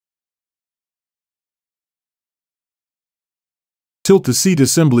Tilt the seat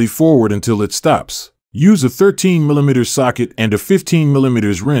assembly forward until it stops. Use a 13mm socket and a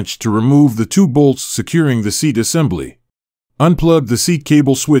 15mm wrench to remove the 2 bolts securing the seat assembly. Unplug the seat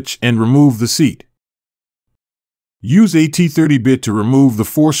cable switch and remove the seat. Use a T30 bit to remove the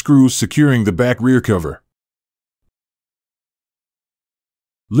 4 screws securing the back rear cover.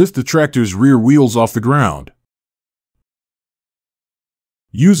 Lift the tractor's rear wheels off the ground.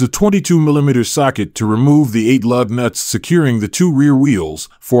 Use a 22mm socket to remove the 8 lug nuts securing the 2 rear wheels,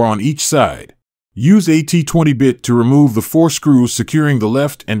 4 on each side. Use a T20 bit to remove the 4 screws securing the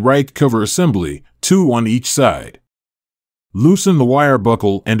left and right cover assembly, 2 on each side. Loosen the wire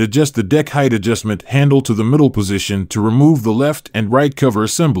buckle and adjust the deck height adjustment handle to the middle position to remove the left and right cover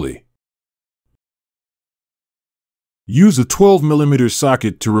assembly. Use a 12mm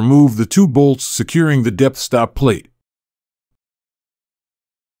socket to remove the 2 bolts securing the depth stop plate.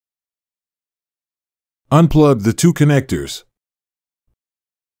 Unplug the 2 connectors.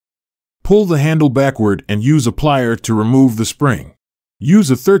 Pull the handle backward and use a plier to remove the spring. Use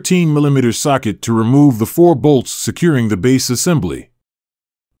a 13mm socket to remove the 4 bolts securing the base assembly.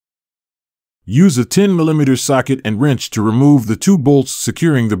 Use a 10mm socket and wrench to remove the 2 bolts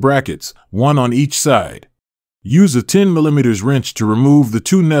securing the brackets, 1 on each side. Use a 10mm wrench to remove the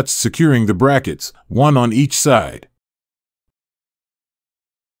 2 nuts securing the brackets, 1 on each side.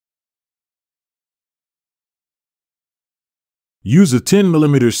 Use a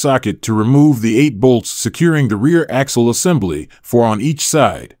 10mm socket to remove the 8 bolts securing the rear axle assembly, 4 on each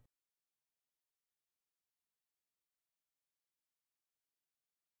side.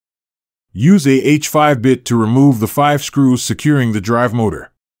 Use a H5 bit to remove the 5 screws securing the drive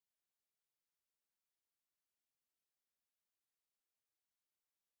motor.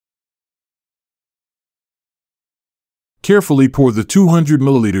 Carefully pour the 200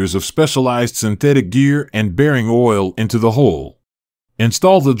 milliliters of specialized synthetic gear and bearing oil into the hole.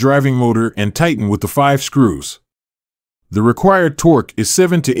 Install the driving motor and tighten with the 5 screws. The required torque is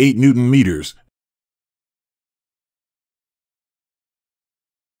 7 to 8 Newton meters.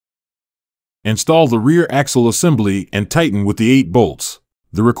 Install the rear axle assembly and tighten with the 8 bolts.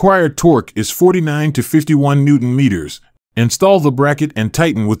 The required torque is 49 to 51 Newton meters. Install the bracket and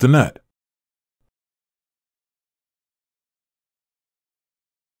tighten with the nut.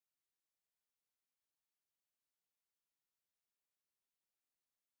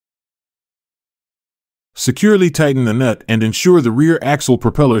 Securely tighten the nut and ensure the rear axle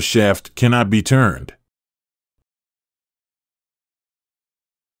propeller shaft cannot be turned.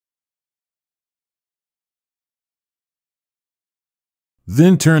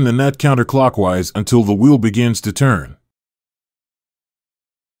 Then turn the nut counterclockwise until the wheel begins to turn.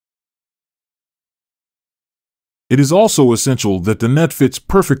 It is also essential that the nut fits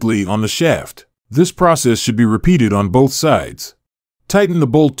perfectly on the shaft. This process should be repeated on both sides. Tighten the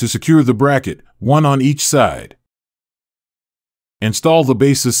bolt to secure the bracket, 1 on each side. Install the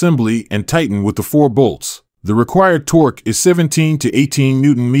base assembly and tighten with the 4 bolts. The required torque is 17 to 18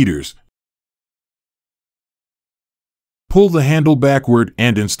 Newton meters. Pull the handle backward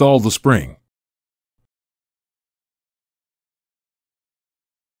and install the spring.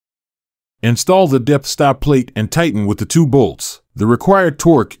 Install the depth stop plate and tighten with the 2 bolts. The required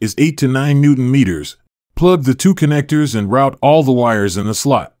torque is 8 to 9 Newton meters. Plug the 2 connectors and route all the wires in the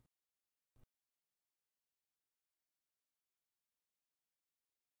slot.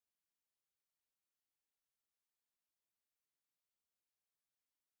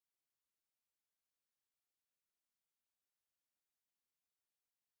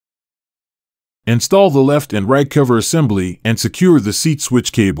 Install the left and right cover assembly and secure the seat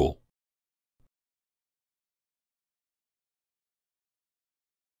switch cable.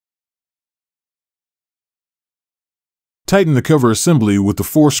 Tighten the cover assembly with the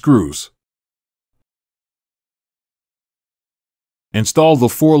 4 screws. Install the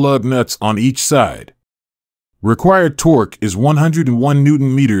 4 lug nuts on each side. Required torque is 101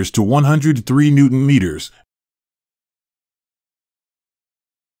 Newton meters to 103 Newton meters.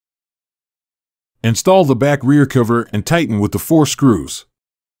 Install the back rear cover and tighten with the 4 screws.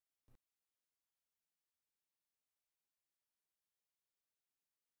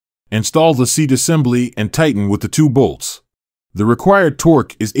 Install the seat assembly and tighten with the 2 bolts. The required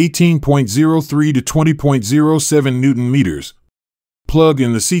torque is 18.03 to 20.07 Newton meters. Plug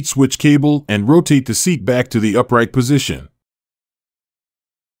in the seat switch cable and rotate the seat back to the upright position.